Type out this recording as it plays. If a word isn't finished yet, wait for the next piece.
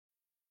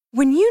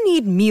When you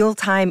need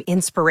mealtime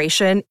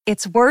inspiration,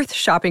 it's worth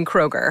shopping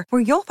Kroger,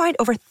 where you'll find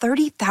over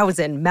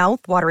 30,000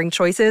 mouth-watering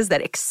choices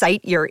that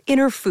excite your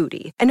inner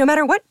foodie. And no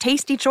matter what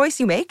tasty choice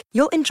you make,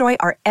 you'll enjoy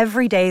our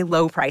everyday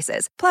low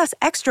prices, plus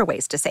extra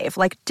ways to save,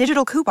 like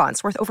digital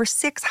coupons worth over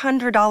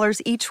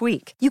 $600 each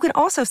week. You can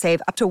also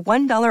save up to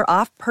 $1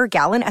 off per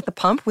gallon at the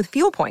pump with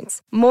fuel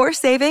points. More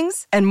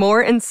savings and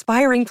more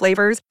inspiring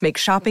flavors make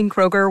shopping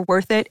Kroger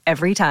worth it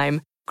every time.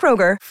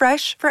 Kroger,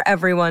 fresh for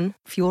everyone.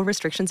 Fuel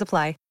restrictions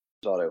apply.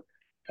 Auto.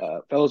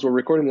 Fellas, we're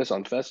recording this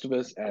on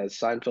Festivus. As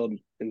Seinfeld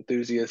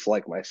enthusiasts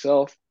like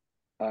myself,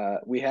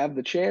 we have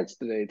the chance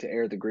today to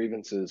air the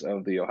grievances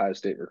of the Ohio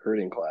State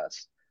recruiting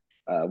class.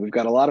 We've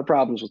got a lot of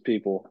problems with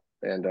people,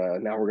 and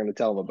now we're going to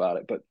tell them about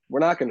it. But we're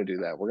not going to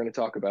do that. We're going to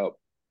talk about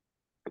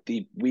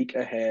the week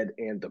ahead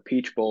and the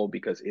Peach Bowl,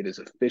 because it is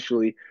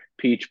officially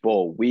Peach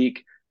Bowl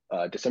week.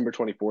 December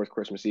 24th,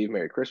 Christmas Eve.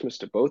 Merry Christmas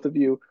to both of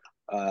you.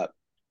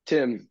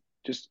 Tim,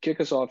 just kick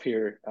us off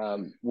here.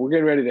 We're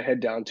getting ready to head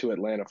down to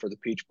Atlanta for the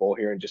Peach Bowl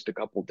here in just a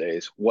couple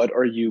days. What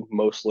are you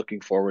most looking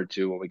forward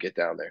to when we get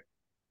down there?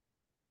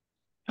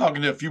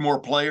 Talking to a few more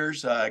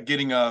players,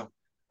 getting like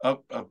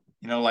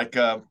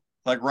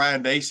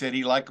Ryan Day said,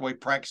 he liked the way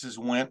practices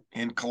went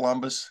in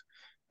Columbus,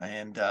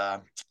 and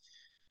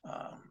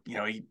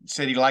he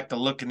said he liked the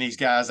look in these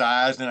guys'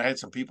 eyes. And I had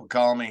some people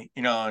call me,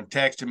 and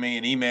texting me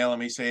and emailing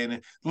me saying,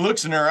 "The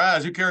looks in their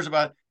eyes. Who cares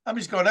about?" I'm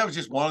just going, that was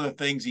just one of the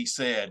things he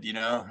said.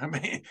 I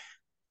mean.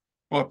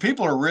 Well,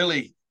 people are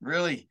really,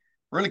 really,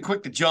 really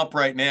quick to jump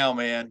right now,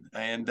 man.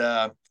 And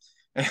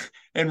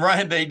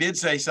Ryan Day did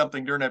say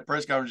something during that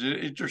press conference.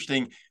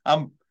 Interesting.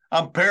 I'm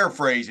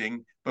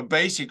paraphrasing, but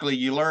basically,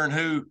 you learn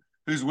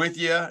who's with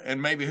you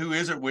and maybe who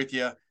isn't with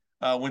you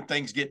when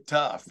things get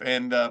tough.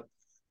 And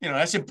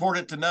that's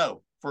important to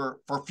know for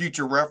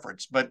future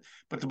reference. But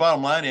the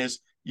bottom line is,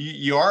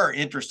 you are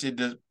interested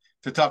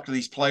to talk to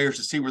these players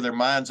to see where their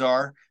minds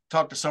are.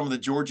 Talk to some of the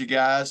Georgia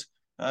guys.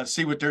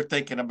 See what they're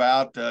thinking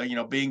about,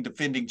 being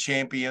defending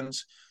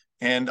champions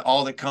and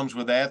all that comes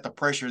with that, the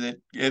pressure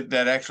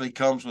that actually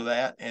comes with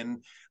that.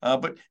 And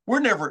but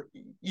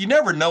you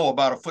never know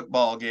about a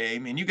football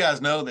game, and you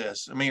guys know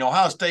this. I mean,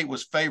 Ohio State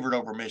was favored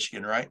over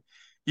Michigan, right?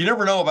 You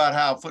never know about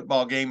how a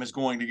football game is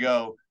going to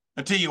go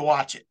until you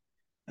watch it,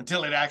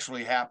 until it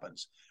actually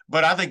happens.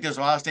 But I think this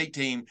Ohio State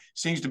team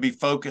seems to be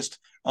focused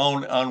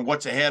on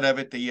what's ahead of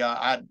it, the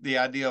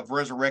idea of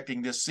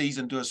resurrecting this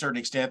season to a certain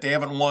extent. They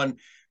haven't won,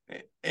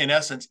 in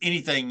essence,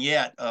 anything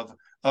yet of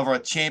a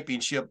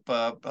championship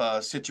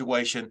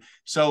situation.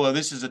 So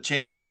this is a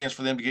chance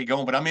for them to get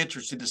going. But I'm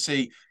interested to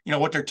see,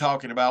 what they're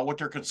talking about, what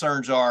their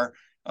concerns are,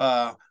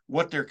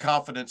 what their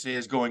confidence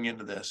is going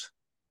into this.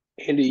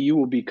 Andy, you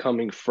will be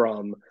coming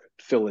from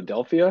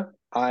Philadelphia.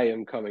 I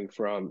am coming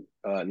from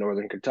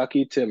Northern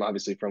Kentucky. Tim,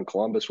 obviously from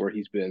Columbus, where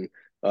he's been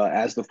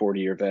as the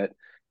 40-year vet.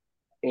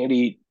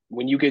 Andy,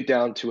 when you get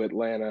down to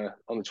Atlanta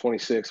on the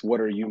 26th, what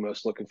are you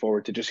most looking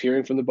forward to? Just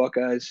hearing from the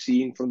Buckeyes,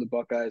 seeing from the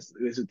Buckeyes?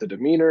 Is it the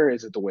demeanor?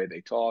 Is it the way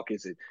they talk?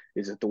 Is it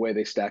the way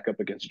they stack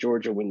up against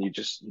Georgia when you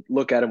just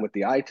look at them with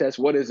the eye test?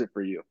 What is it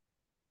for you?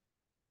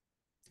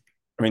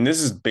 I mean,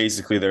 this is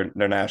basically their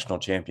national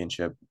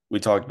championship.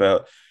 We talked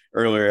about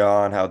earlier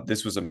on how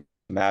this was a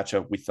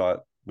matchup we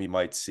thought we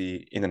might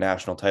see in the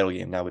national title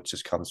game. Now it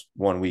just comes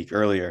 1 week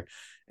earlier.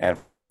 And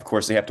of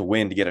course, they have to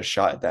win to get a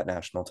shot at that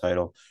national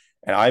title.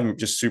 And I'm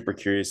just super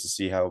curious to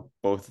see how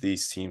both of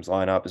these teams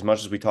line up. As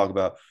much as we talk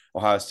about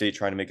Ohio State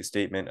trying to make a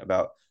statement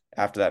about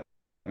after that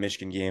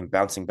Michigan game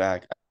bouncing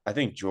back, I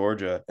think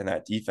Georgia and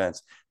that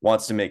defense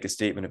wants to make a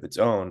statement of its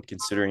own,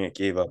 considering it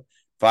gave up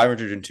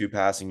 502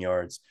 passing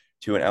yards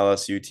to an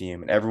LSU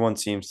team. And everyone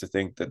seems to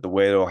think that the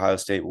way that Ohio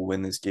State will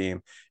win this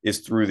game is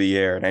through the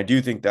air. And I do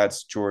think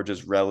that's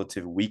Georgia's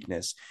relative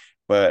weakness.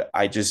 But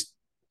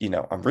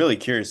I'm really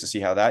curious to see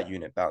how that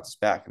unit bounces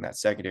back in that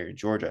secondary in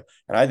Georgia.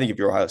 And I think if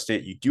you're Ohio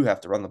State, you do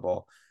have to run the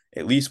ball,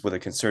 at least with a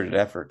concerted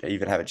effort to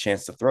even have a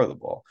chance to throw the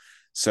ball.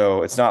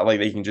 So it's not like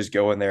they can just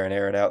go in there and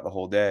air it out the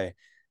whole day.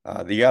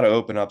 You got to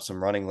open up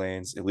some running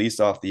lanes, at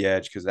least off the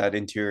edge, because that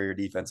interior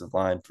defensive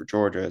line for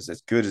Georgia is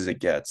as good as it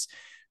gets.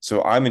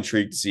 So I'm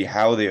intrigued to see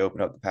how they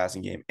open up the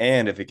passing game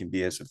and if it can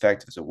be as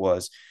effective as it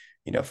was,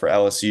 for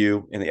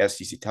LSU in the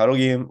SEC title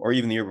game, or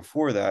even the year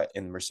before that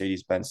in the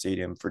Mercedes-Benz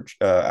Stadium for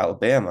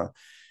Alabama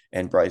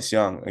and Bryce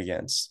Young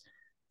against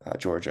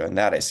Georgia in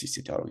that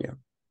SEC title game.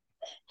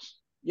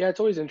 Yeah, it's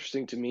always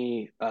interesting to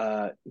me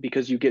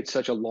because you get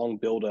such a long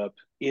buildup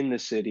in the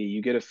city.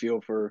 You get a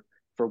feel for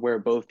where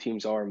both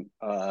teams are,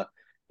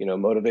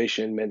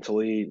 motivation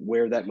mentally,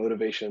 where that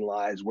motivation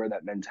lies, where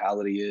that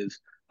mentality is.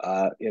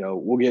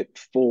 We'll get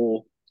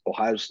full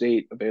Ohio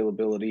State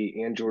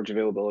availability and Georgia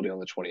availability on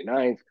the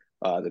 29th.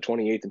 The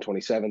 28th and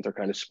 27th are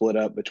kind of split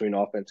up between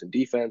offense and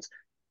defense.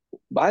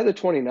 By the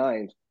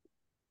 29th,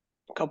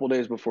 a couple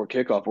days before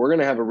kickoff, we're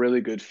going to have a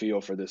really good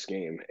feel for this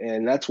game.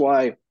 And that's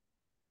why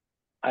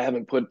I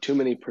haven't put too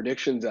many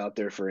predictions out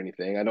there for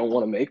anything. I don't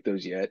want to make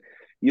those yet.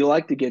 You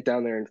like to get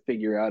down there and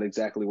figure out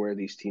exactly where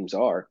these teams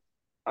are.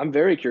 I'm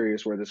very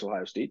curious where this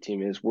Ohio State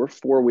team is. We're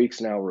 4 weeks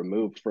now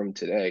removed from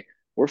today.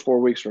 We're 4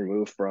 weeks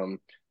removed from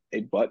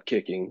a butt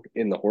kicking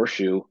in the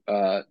horseshoe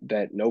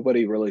that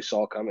nobody really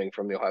saw coming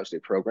from the Ohio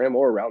State program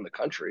or around the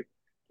country.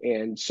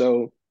 And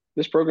so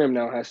this program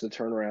now has to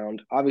turn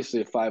around.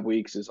 Obviously, 5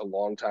 weeks is a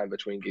long time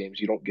between games.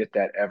 You don't get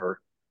that ever.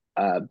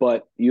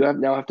 But you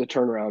now have to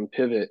turn around,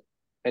 pivot,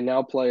 and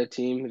now play a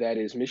team that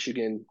is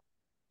Michigan,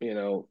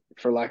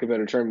 for lack of a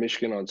better term,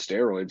 Michigan on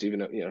steroids, even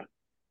though,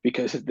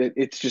 because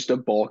it's just a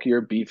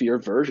bulkier,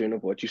 beefier version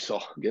of what you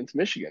saw against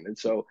Michigan. And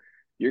so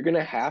you're going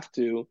to have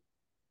to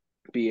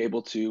be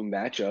able to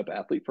match up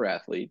athlete for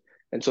athlete.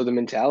 And so the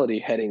mentality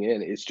heading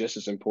in is just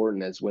as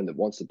important as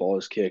once the ball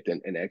is kicked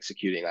and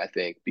executing, I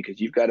think,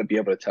 because you've got to be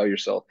able to tell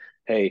yourself,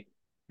 hey,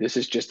 this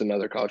is just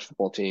another college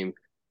football team.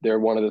 They're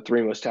one of the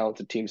three most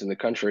talented teams in the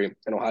country,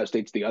 and Ohio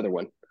State's the other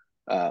one,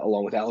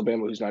 along with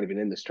Alabama, who's not even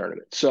in this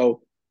tournament.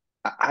 So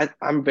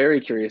I'm very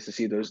curious to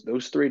see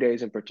those 3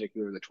 days in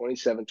particular, the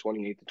 27th,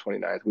 28th,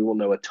 and 29th. We will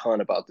know a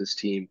ton about this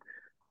team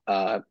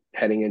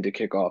heading into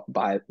kickoff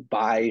by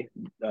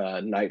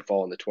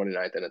nightfall on the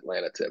 29th in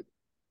Atlanta, Tim.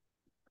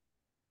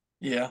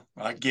 Yeah,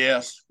 I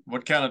guess.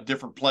 What kind of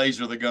different plays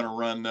are they going to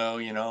run,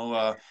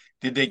 though?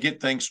 Did they get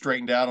things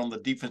straightened out on the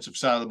defensive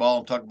side of the ball?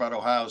 I'm talking about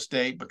Ohio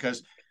State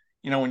because,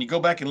 when you go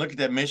back and look at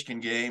that Michigan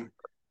game,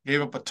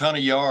 gave up a ton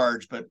of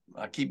yards, but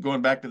I keep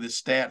going back to this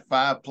stat,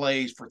 5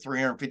 plays for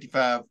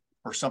 355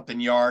 or something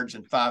yards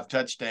and 5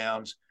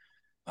 touchdowns.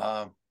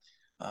 Yeah,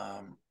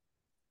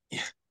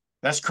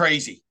 that's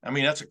crazy. I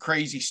mean, that's a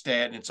crazy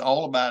stat. And it's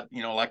all about,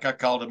 like I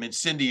called them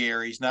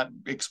incendiaries, not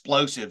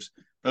explosives.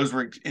 Those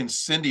were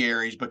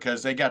incendiaries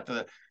because they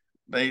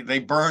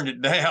burned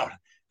it down.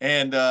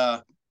 And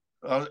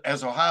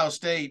as Ohio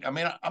State, I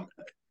mean, I'm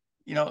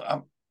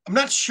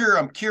not sure.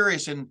 I'm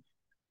curious in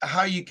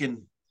how you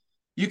can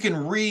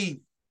refocus,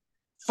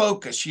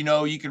 you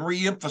can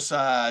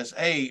reemphasize,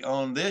 hey,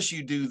 on this,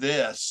 you do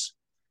this.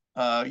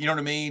 You know what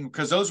I mean?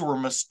 Because those were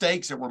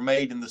mistakes that were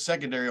made in the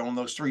secondary on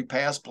those 3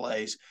 pass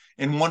plays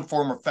in one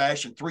form or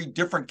fashion, 3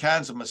 different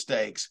kinds of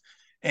mistakes.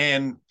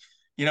 And,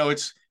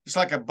 it's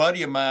like a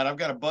buddy of mine. I've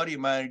got a buddy of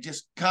mine who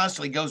just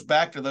constantly goes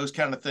back to those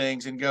kind of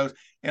things and goes,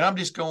 and I'm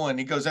just going,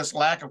 he goes, that's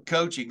lack of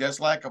coaching. That's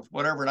lack of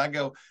whatever. And I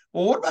go,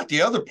 well, what about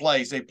the other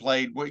plays they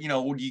played? Well,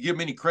 would you give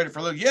them any credit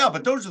for those? Yeah,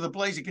 but those are the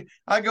plays.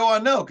 I go, I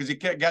know, because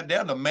it got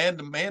down to man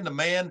to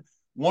man,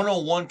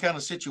 one-on-one kind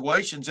of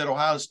situations that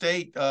Ohio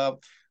State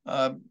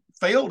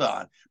failed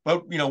on.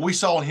 But, we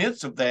saw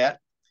hints of that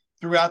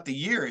throughout the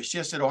year. It's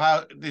just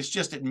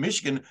that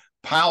Michigan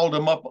piled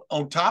them up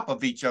on top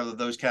of each other,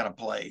 those kind of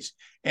plays,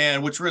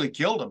 and which really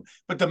killed them.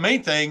 But the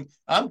main thing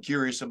I'm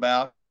curious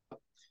about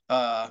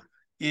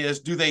is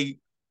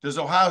does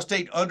Ohio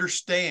State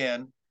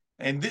understand?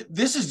 And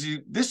this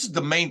is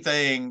the main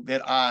thing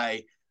that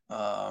I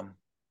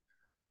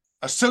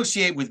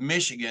associate with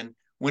Michigan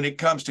when it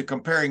comes to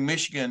comparing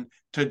Michigan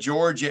to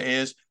Georgia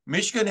is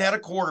Michigan had a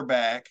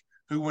quarterback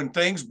who, when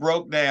things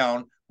broke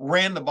down,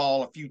 ran the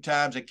ball a few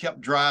times and kept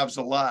drives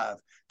alive.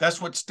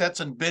 That's what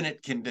Stetson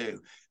Bennett can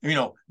do.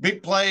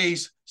 Big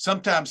plays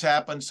sometimes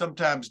happen,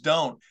 sometimes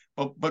don't,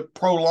 but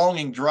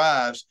prolonging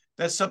drives,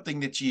 that's something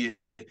that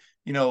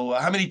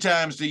how many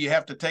times do you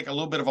have to take a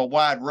little bit of a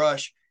wide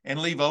rush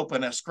and leave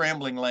open a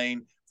scrambling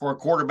lane for a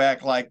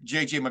quarterback like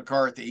J.J.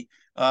 McCarthy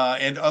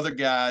and other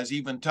guys,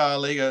 even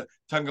Taulia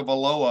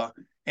Tagovailoa,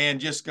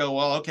 and just go,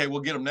 well, okay, we'll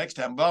get them next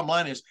time. Bottom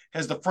line is,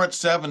 has the front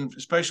 7,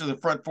 especially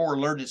the front 4,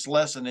 learned its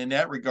lesson in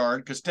that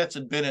regard? Because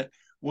Stetson Bennett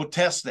will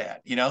test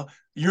that.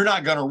 You're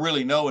not going to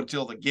really know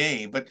until the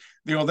game. But,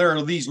 there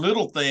are these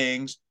little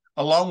things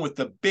along with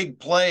the big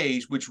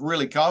plays which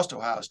really cost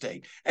Ohio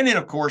State. And then,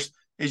 of course,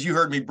 as you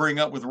heard me bring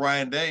up with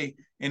Ryan Day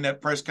in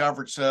that press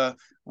conference, a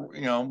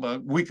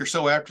week or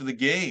so after the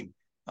game,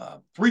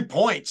 3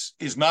 points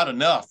is not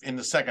enough in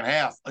the second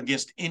half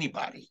against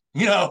anybody,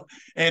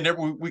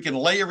 and we can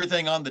lay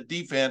everything on the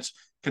defense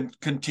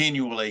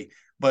continually,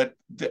 but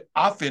the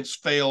offense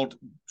failed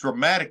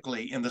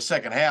dramatically in the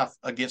second half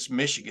against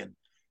Michigan.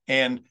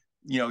 And,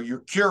 you're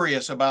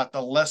curious about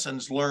the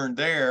lessons learned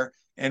there,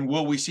 and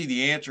will we see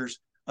the answers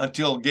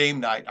until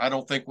game night? I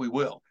don't think we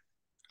will.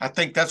 I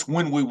think that's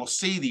when we will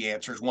see the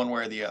answers one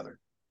way or the other.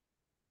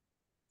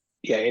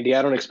 Yeah, Andy,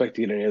 I don't expect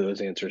to get any of those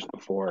answers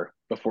before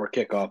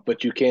kickoff,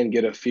 but you can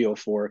get a feel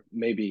for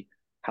maybe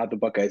how the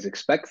Buckeyes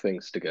expect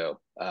things to go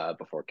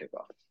before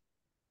kickoff.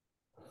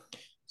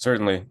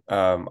 Certainly.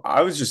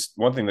 I was just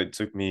one thing that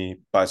took me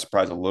by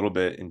surprise a little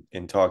bit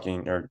in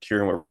talking or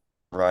hearing what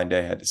Ryan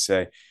Day had to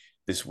say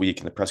this week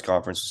in the press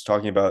conference was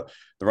talking about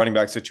the running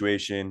back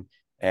situation.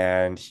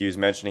 And he was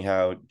mentioning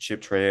how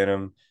Chip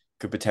Trayanum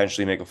could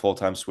potentially make a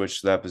full-time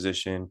switch to that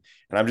position.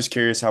 And I'm just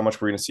curious how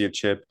much we're going to see of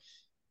Chip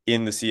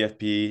in the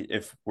CFP,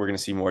 if we're going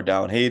to see more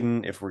Dallin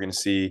Hayden, if we're going to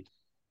see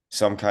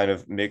some kind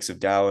of mix of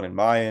Dallin and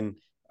Mayan.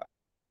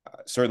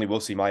 Certainly we'll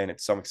see Mayan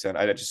at some extent.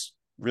 I'm just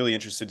really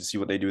interested to see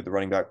what they do at the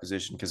running back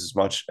position, because as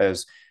much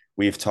as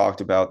we've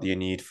talked about the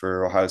need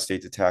for Ohio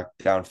State to attack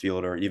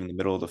downfield or even the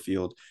middle of the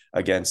field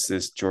against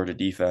this Georgia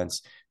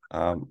defense,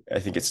 I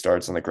think it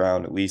starts on the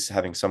ground, at least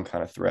having some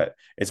kind of threat.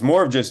 It's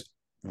more of just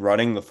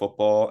running the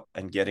football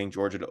and getting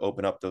Georgia to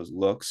open up those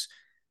looks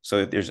so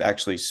that there's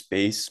actually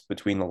space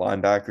between the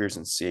linebackers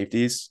and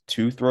safeties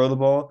to throw the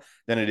ball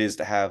than it is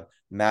to have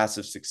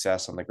massive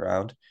success on the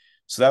ground.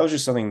 So that was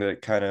just something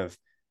that kind of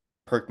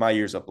perked my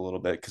ears up a little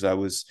bit because I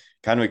was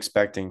kind of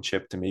expecting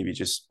Chip to maybe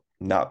just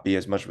not be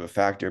as much of a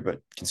factor. But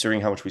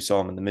considering how much we saw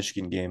him in the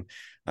Michigan game,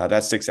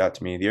 that sticks out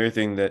to me. The other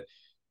thing that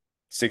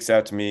sticks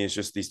out to me is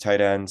just these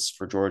tight ends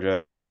for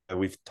Georgia.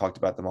 We've talked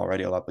about them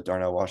already a lot, but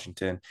Darnell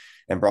Washington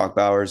and Brock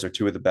Bowers are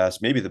two of the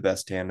best, maybe the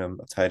best tandem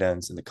of tight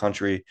ends in the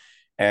country.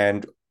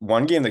 And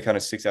one game that kind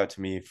of sticks out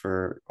to me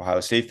for Ohio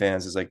State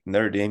fans is like the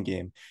Notre Dame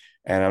game.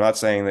 And I'm not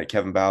saying that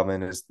Kevin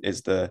Bauman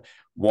is the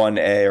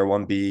 1A or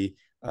 1B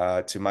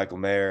to Michael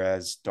Mayer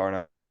as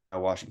Darnell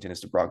Washington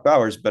is to Brock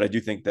Bowers, but I do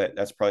think that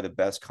that's probably the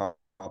best comp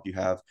you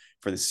have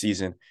for the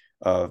season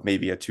of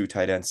maybe a two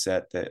tight end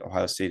set that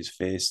Ohio State has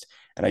faced.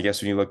 And I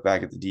guess when you look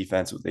back at the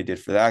defense, what they did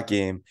for that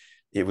game,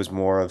 it was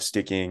more of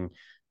sticking,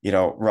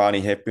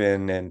 Ronnie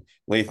Hickman and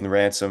Lathan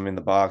Ransom in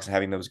the box and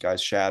having those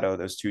guys shadow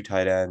those two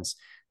tight ends,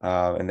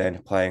 and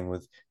then playing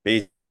with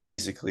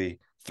basically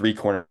three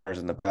corners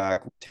in the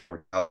back,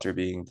 Taylor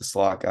being the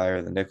slot guy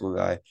or the nickel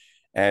guy.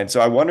 And so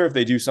I wonder if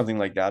they do something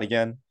like that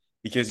again,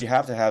 because you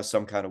have to have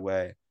some kind of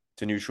way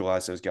to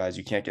neutralize those guys.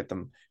 You can't get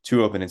them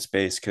too open in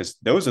space because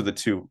those are the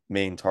two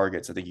main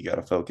targets I think you got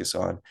to focus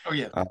on. Oh,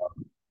 yeah.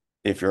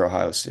 If you're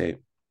Ohio State.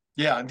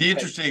 Yeah. The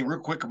interesting,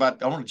 real quick,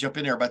 I want to jump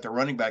in there about the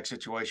running back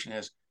situation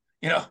is,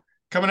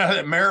 coming out of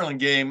that Maryland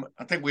game,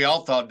 I think we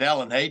all thought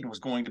Dallin Hayden was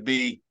going to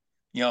be,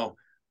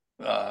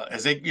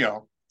 as they,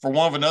 for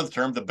want of another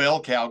term, the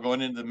bell cow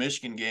going into the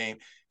Michigan game.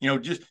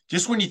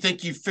 Just when you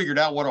think you've figured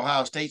out what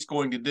Ohio State's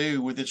going to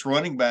do with its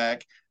running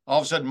back, all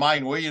of a sudden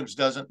Mine Williams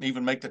doesn't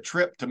even make the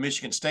trip to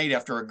Michigan State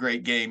after a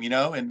great game,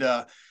 and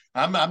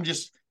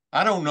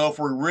I don't know if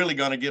we're really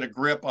going to get a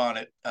grip on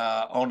it,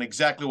 on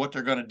exactly what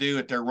they're going to do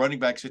at their running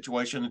back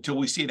situation until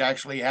we see it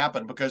actually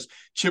happen, because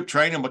Chip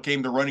Trayanum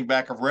became the running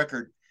back of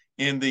record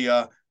in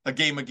the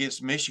game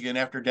against Michigan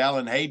after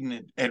Dallin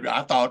Hayden, and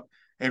I thought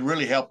it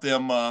really helped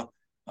them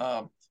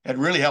had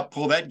really helped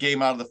pull that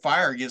game out of the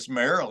fire against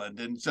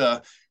Maryland. And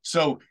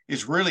so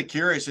it's really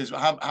curious is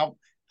how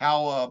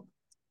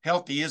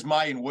healthy is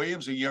Mayan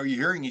Williams. You're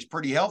hearing he's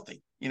pretty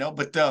healthy,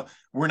 but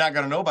we're not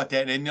going to know about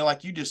that. And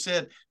like you just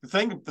said, the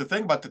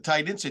thing about the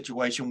tight end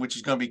situation, which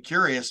is going to be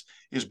curious,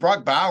 is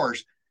Brock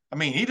Bowers. I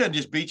mean, he doesn't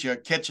just beat you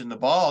catching the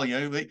ball.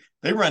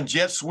 They run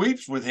jet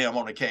sweeps with him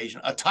on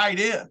occasion, a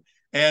tight end.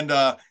 And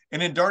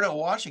then Darnell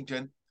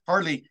Washington,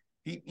 hardly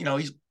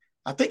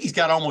I think he's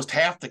got almost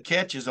half the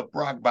catches of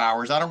Brock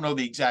Bowers. I don't know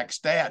the exact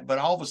stat, but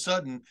all of a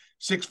sudden,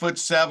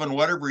 6'7",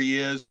 whatever he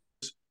is,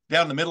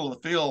 down the middle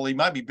of the field, he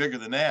might be bigger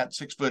than that,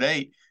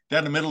 6'8",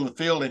 down the middle of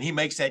the field, and he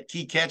makes that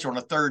key catch on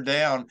a third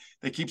down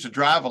that keeps a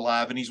drive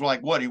alive. And he's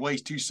like, what? He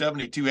weighs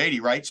 270, 280,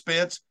 right,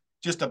 Spence?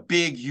 Just a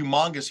big,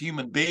 humongous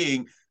human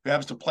being who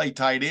happens to play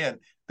tight end.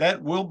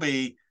 That will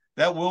be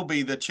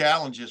the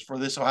challenges for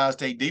this Ohio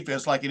State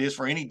defense, like it is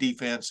for any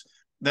defense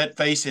that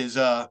faces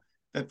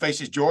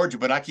Georgia.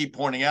 But I keep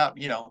pointing out,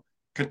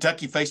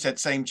 Kentucky faced that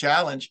same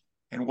challenge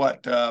and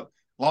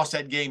lost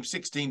that game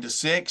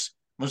 16-6.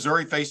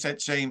 Missouri faced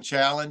that same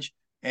challenge,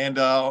 and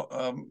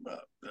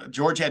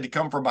Georgia had to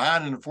come from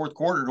behind in the fourth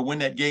quarter to win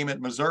that game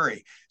at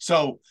Missouri.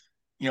 So,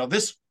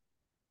 this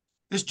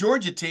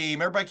Georgia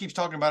team, everybody keeps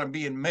talking about them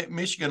being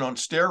Michigan on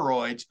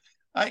steroids.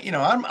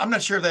 I'm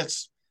not sure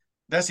that's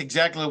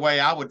exactly the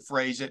way I would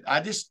phrase it. I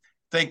just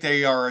think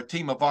they are a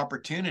team of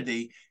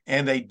opportunity,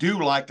 and they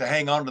do like to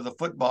hang on to the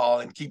football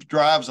and keep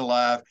drives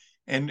alive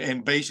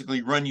and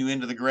basically run you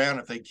into the ground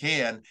if they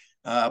can.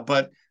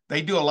 But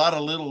they do a lot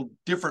of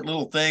different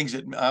little things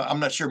that I'm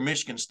not sure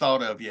Michigan's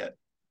thought of yet.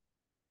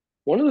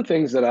 One of the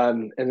things that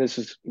and this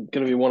is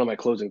going to be one of my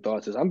closing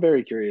thoughts, is I'm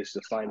very curious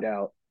to find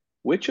out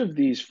which of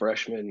these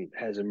freshmen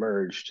has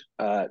emerged.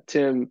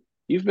 Tim,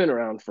 you've been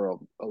around for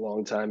a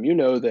long time. You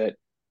know that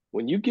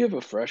when you give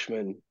a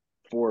freshman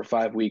 4 or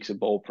 5 weeks of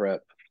bowl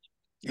prep,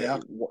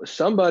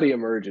 somebody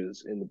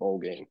emerges in the bowl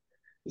game.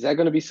 Is that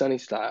going to be Sonny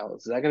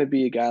Styles? Is that going to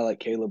be a guy like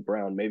Caleb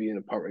Brown, maybe in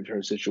a punt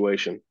return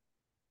situation?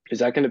 Is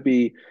that going to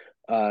be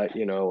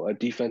a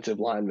defensive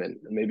lineman,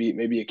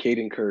 maybe a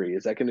Caden Curry?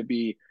 Is that going to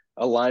be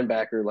a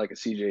linebacker like a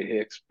CJ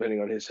Hicks,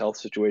 depending on his health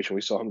situation?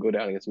 We saw him go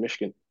down against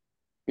Michigan.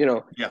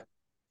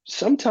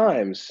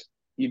 Sometimes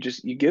you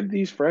give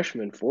these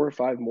freshmen 4 or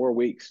 5 more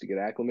weeks to get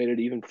acclimated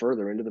even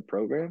further into the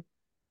program,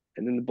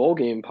 and then the bowl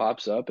game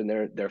pops up and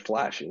they're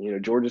flashing.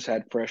 Georgia's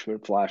had freshmen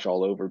flash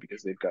all over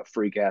because they've got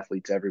freak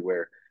athletes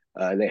everywhere,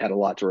 and they had a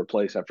lot to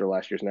replace after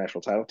last year's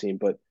national title team.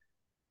 But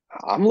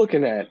I'm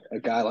looking at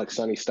a guy like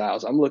Sonny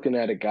Styles. I'm looking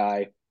at a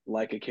guy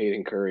like a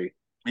Caden Curry.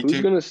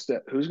 Who's going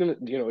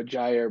to a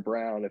Jair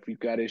Brown, if you've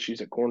got issues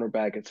at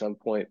cornerback at some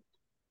point.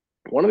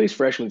 One of these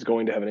freshmen is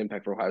going to have an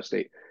impact for Ohio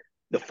State.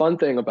 The fun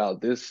thing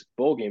about this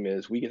bowl game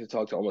is we get to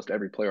talk to almost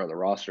every player on the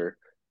roster.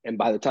 And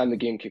by the time the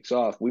game kicks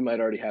off, we might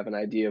already have an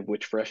idea of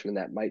which freshman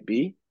that might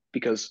be,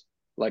 because,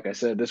 like I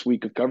said, this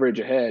week of coverage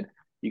ahead,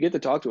 you get to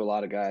talk to a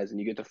lot of guys and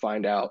you get to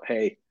find out,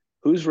 hey,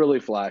 who's really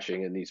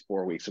flashing in these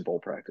 4 weeks of bowl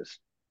practice.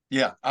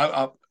 Yeah,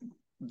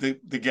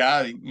 the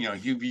guy,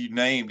 you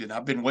named, and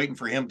I've been waiting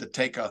for him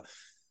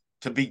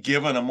to be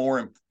given a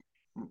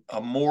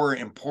more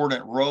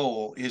important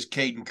role, is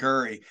Caden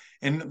Curry.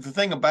 And the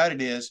thing about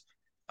it is,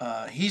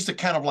 he's the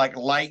kind of like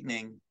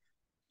lightning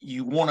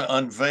you want to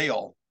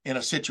unveil in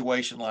a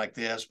situation like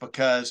this,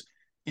 because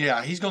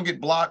he's going to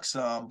get blocked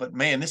some, but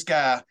man, this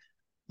guy,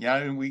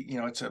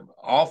 it's an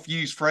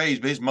oft-used phrase,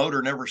 but his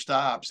motor never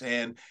stops.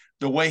 And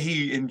the way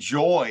he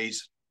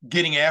enjoys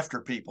getting after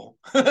people,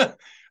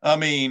 I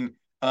mean,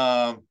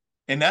 and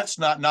that's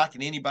not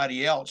knocking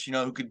anybody else,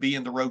 who could be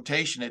in the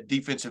rotation at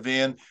defensive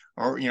end,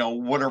 or,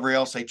 whatever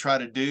else they try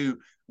to do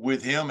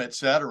with him, et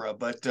cetera.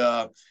 But,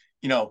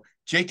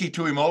 JT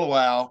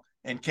Tuimoloau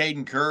and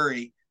Caden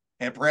Curry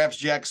and perhaps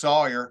Jack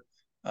Sawyer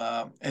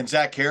and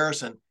Zach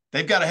Harrison,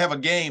 they've got to have a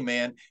game,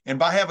 man. And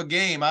by have a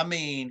game, I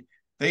mean,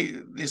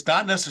 it's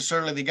not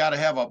necessarily they got to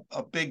have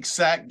a big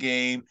sack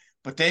game,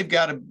 but they've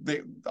got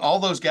to all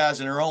those guys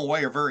in their own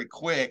way are very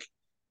quick.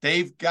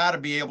 They've got to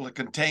be able to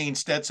contain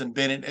Stetson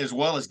Bennett as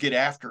well as get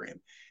after him.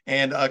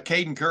 And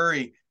Caden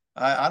Curry,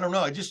 I don't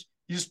know.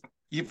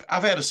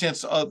 I've had a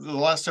sense of the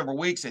last several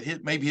weeks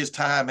that maybe his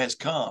time has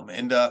come.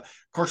 And of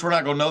course, we're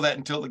not going to know that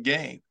until the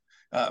game.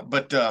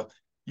 But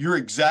you're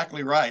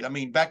exactly right. I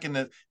mean, back in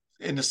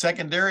the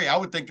secondary, I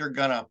would think they're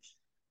gonna,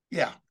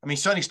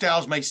 Sonny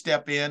Styles may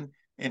step in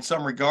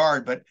some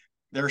regard, but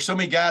there are so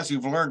many guys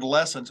who've learned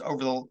lessons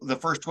over the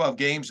first 12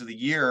 games of the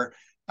year.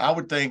 I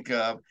would think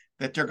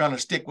that they're going to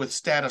stick with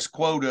status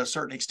quo to a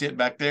certain extent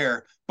back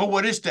there. But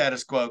what is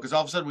status quo? Because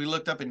all of a sudden we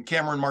looked up and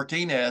Cameron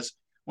Martinez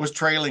was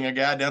trailing a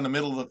guy down the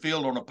middle of the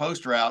field on a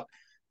post route.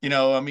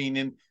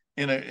 In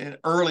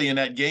early in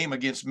that game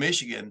against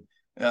Michigan,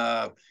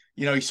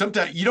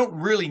 sometimes you don't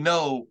really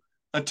know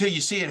until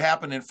you see it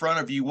happen in front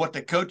of you what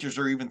the coaches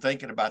are even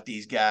thinking about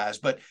these guys.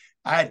 But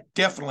I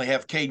definitely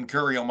have Caden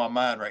Curry on my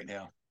mind right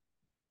now.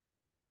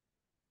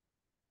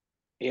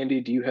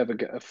 Andy, do you have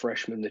a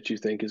freshman that you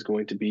think is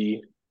going to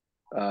be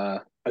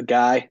a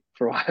guy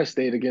for Ohio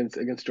State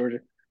against Georgia?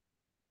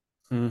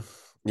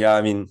 Yeah,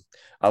 I mean,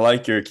 I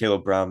like your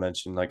Caleb Brown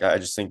mention. Like, I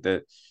just think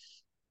that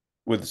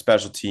with the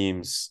special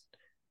teams,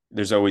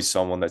 there's always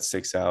someone that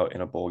sticks out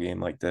in a bowl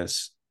game like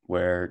this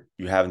where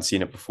you haven't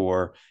seen it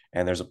before,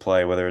 and there's a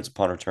play, whether it's a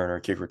punt return or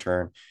a kick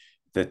return,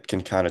 that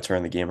can kind of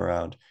turn the game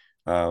around.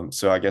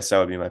 So I guess that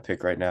would be my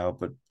pick right now,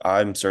 but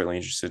I'm certainly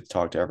interested to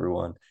talk to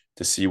everyone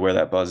to see where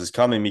that buzz is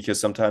coming,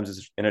 because sometimes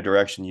it's in a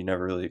direction you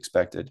never really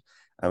expected.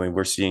 I mean,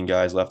 we're seeing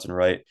guys left and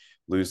right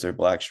lose their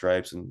black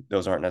stripes, and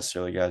those aren't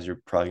necessarily guys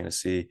you're probably going to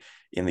see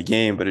in the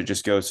game, but it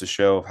just goes to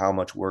show how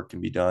much work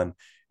can be done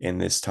in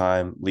this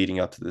time leading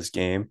up to this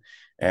game.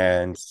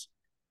 And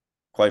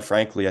quite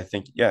frankly, I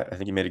think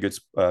you made a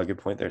good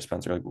point there,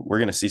 Spencer. Like, we're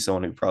going to see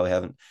someone we probably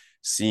haven't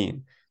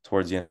seen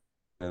towards the end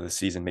of the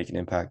season make an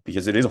impact,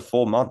 because it is a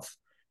full month.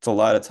 It's a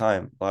lot of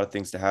time, a lot of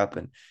things to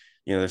happen.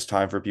 There's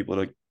time for people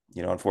to,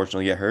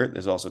 unfortunately get hurt.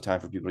 There's also time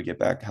for people to get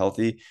back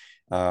healthy.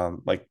 I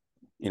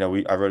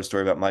wrote a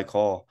story about Mike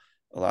Hall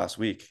last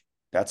week.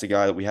 That's a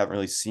guy that we haven't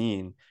really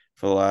seen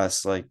for the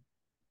last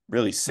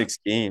really 6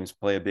 games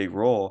play a big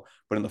role,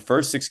 but in the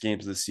first 6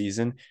 games of the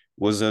season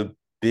was a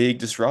big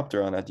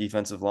disruptor on that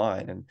defensive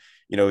line. And,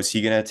 is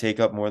he going to take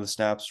up more of the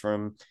snaps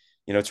from,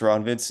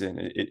 Teron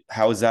Vincent?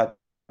 How is that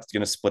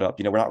going to split up?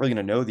 We're not really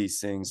going to know these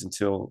things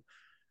until,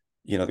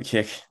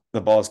 the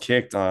ball is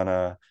kicked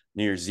on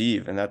New Year's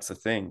Eve. And that's the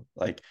thing.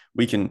 Like,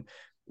 we can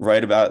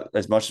write about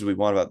as much as we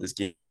want about this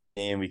game.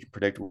 We can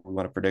predict what we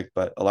want to predict,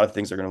 but a lot of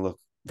things are going to look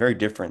very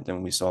different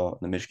than we saw in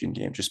the Michigan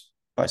game, just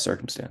by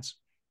circumstance.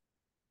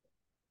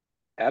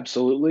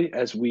 Absolutely.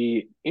 As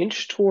we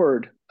inch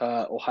toward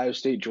Ohio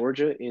State,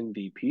 Georgia in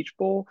the Peach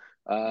Bowl,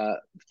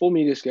 full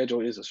media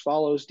schedule is as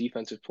follows.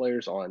 Defensive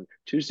players on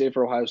Tuesday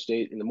for Ohio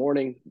State in the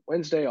morning.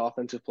 Wednesday,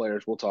 offensive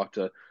players. We'll talk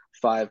to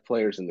 5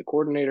 players in the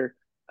coordinator.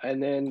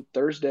 And then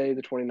Thursday,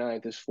 the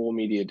 29th, is full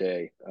media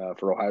day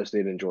for Ohio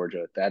State and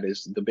Georgia. That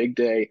is the big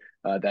day.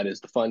 That is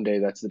the fun day.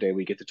 That's the day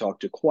we get to talk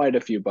to quite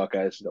a few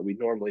Buckeyes that we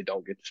normally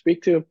don't get to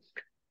speak to.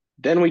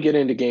 Then we get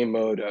into game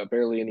mode,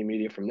 barely any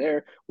media from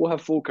there. We'll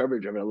have full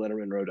coverage of it at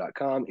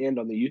LettermanRow.com and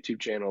on the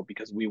YouTube channel,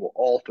 because we will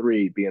all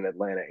 3 be in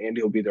Atlanta.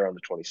 Andy will be there on the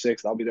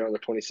 26th. I'll be there on the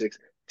 26th.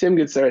 Tim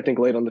gets there, I think,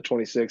 late on the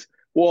 26th.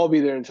 We'll all be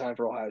there in time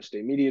for Ohio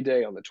State Media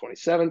Day on the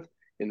 27th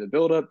in the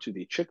build-up to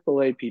the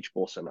Chick-fil-A Peach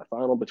Bowl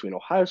semifinal between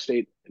Ohio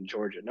State and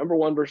Georgia. Number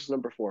 1 versus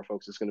number 4,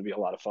 folks. It's going to be a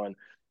lot of fun.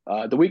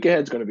 The week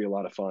ahead is going to be a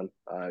lot of fun.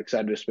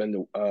 Excited to spend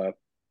a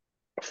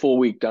full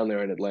week down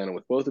there in Atlanta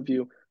with both of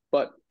you.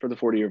 But for the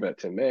 40-year vet,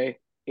 Tim May,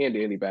 and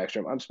Andy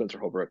Backstrom, I'm Spencer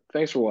Holbrook.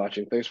 Thanks for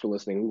watching. Thanks for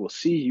listening. We will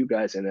see you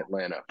guys in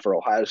Atlanta for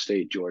Ohio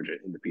State, Georgia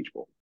in the Peach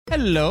Bowl.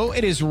 Hello,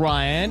 it is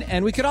Ryan,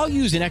 and we could all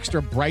use an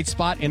extra bright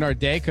spot in our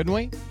day, couldn't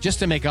we? Just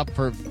to make up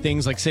for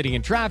things like sitting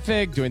in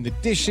traffic, doing the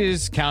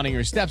dishes, counting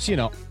your steps,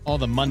 all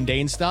the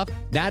mundane stuff.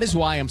 That is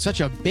why I'm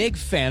such a big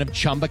fan of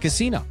Chumba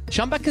Casino.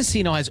 Chumba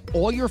Casino has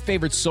all your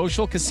favorite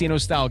social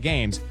casino-style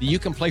games that you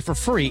can play for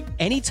free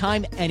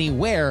anytime,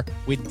 anywhere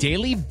with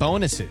daily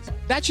bonuses.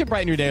 That should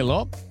brighten your day a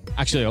little.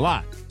 Actually, a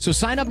lot. So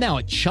sign up now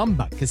at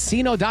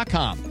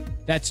ChumbaCasino.com.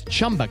 That's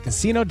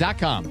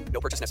ChumbaCasino.com.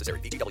 No purchase necessary.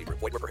 VGW Group.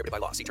 Void where prohibited by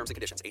law. See terms and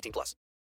conditions. 18+.